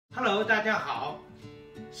Hello， 大家好。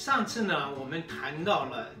上次呢，我们谈到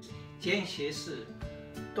了间歇式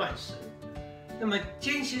断食。那么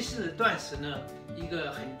间歇式断食呢，一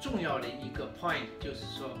个很重要的一个 point 就是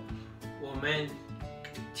说，我们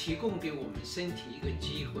提供给我们身体一个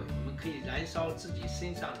机会，我们可以燃烧自己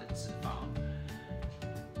身上的脂肪。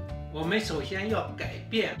我们首先要改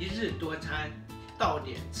变一日多餐、到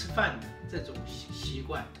点吃饭的这种习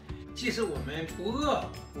惯。即使我们不饿，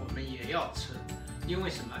我们也要吃。因为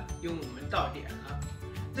什么？因为我们到点了。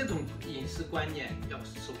这种饮食观念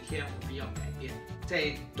首先我们要改变。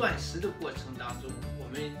在断食的过程当中，我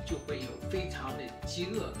们就会有非常的饥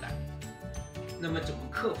饿感。那么怎么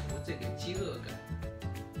克服这个饥饿感？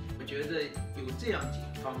我觉得有这样几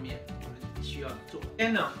个方面我们需要做。首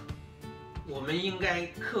先呢，我们应该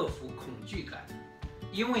克服恐惧感，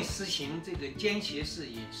因为实行这个间歇式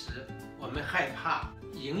饮食，我们害怕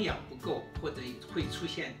营养不够或者会出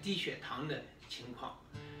现低血糖的情况。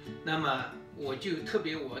那么我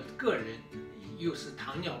个人又是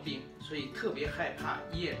糖尿病，所以特别害怕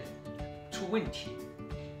夜的出问题，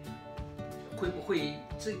会不会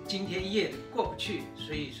今天夜的过不去，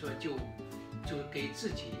所以说就给自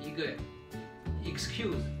己一个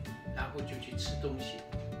excuse， 然后就去吃东西。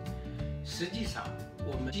实际上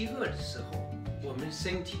我们饥饿的时候，我们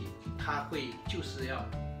身体它会就是要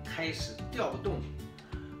开始调动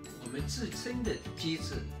我们自身的机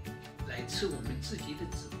制来吃我们自己的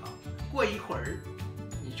脂肪。过一会儿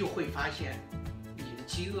你就会发现你的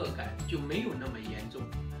饥饿感就没有那么严重，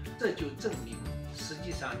这就证明实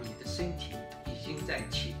际上你的身体已经在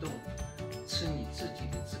启动吃你自己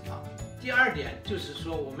的脂肪。第二点就是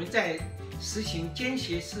说，我们在实行间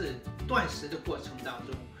歇式断食的过程当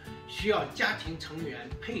中，需要家庭成员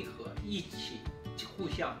配合一起互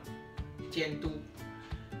相监督。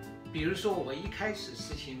比如说我一开始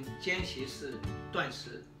实行间歇式断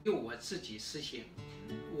食，就我自己实行，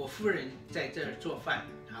我夫人在这儿做饭，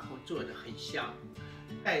然后做得很香，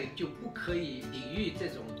就不可以抵御这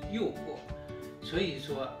种诱惑，所以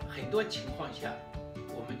说很多情况下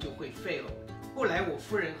我们就会 fail。后来我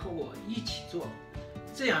夫人和我一起做，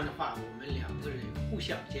这样的话我们两个人互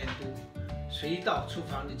相监督，谁到厨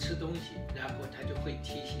房里吃东西，然后他就会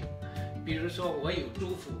提醒。比如说我有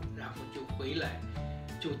嘱咐，然后就回来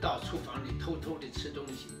就到厨房里偷偷的吃东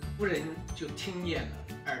西，夫人就听见了，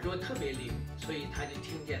耳朵特别灵，所以他就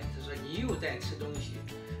听见，他说你又在吃东西，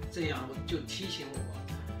这样就提醒我，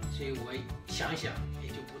所以我想想也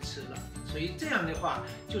就不吃了。所以这样的话，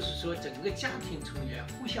就是说整个家庭成员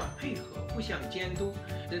互相配合、互相监督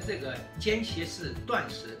的这个间歇式断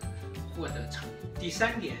食获得成功。第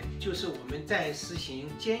三点就是我们在实行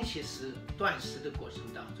间歇式断食的过程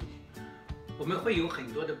当中，我们会有很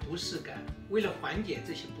多的不适感。为了缓解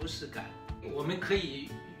这些不适感，我们可以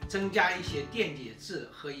增加一些电解质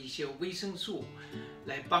和一些维生素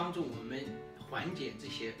来帮助我们缓解这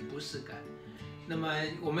些不适感。那么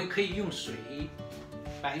我们可以用水，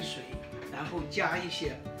白水，然后加一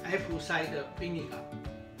些 apple cider vinegar，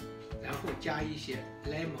 然后加一些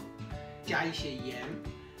lemon， 加一些盐，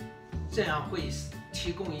这样会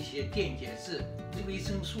提供一些电解质、维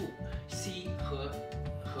生素 C 和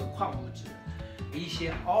矿物质，一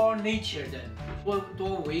些 all nature 的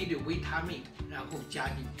多维的维他命，然后加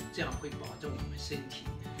进去，这样会保证我们身体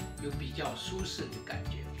有比较舒适的感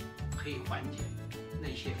觉，可以缓解那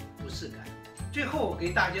些不适感。最后我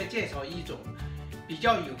给大家介绍一种比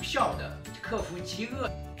较有效的克服饥饿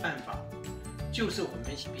办法，就是我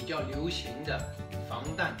们比较流行的防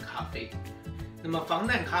弹咖啡。那么防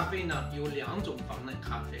弹咖啡呢，有两种防弹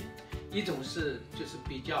咖啡，一种就是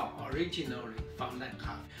比较 original 的防弹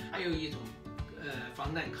咖啡，还有一种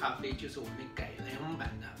防弹咖啡就是我们改良版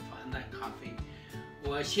的防弹咖啡。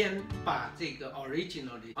我先把这个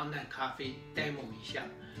original 的防弹咖啡 demo 一下，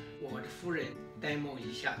我的夫人 demo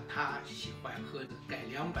一下，她喜欢喝改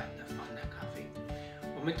良版的防弹咖啡。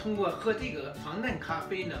我们通过喝这个防弹咖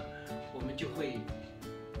啡呢，我们就会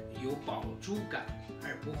有饱足感，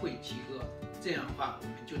而不会饥饿。这样的话，我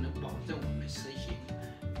们就能保证我们实行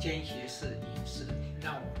间歇式饮食，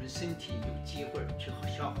让我们身体有机会去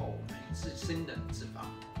消耗我们自身的脂肪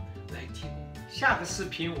来提供。下个视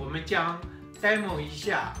频我们将 demo 一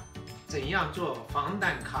下怎样做防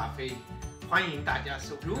弹咖啡，欢迎大家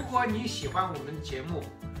收看。如果你喜欢我们的节目，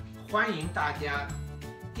欢迎大家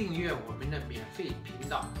订阅我们的免费频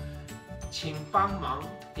道，请帮忙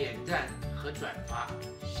点赞和转发，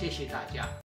谢谢大家。